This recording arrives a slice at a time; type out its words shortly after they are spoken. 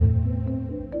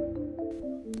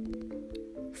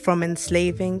From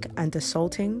enslaving and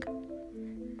assaulting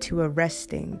to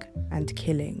arresting and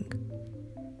killing.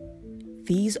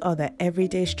 These are the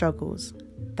everyday struggles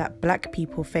that Black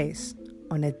people face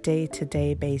on a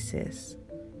day-to-day basis.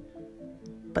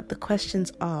 But the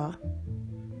questions are,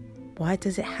 why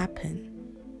does it happen?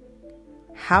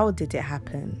 How did it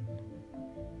happen?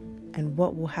 And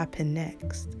what will happen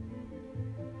next?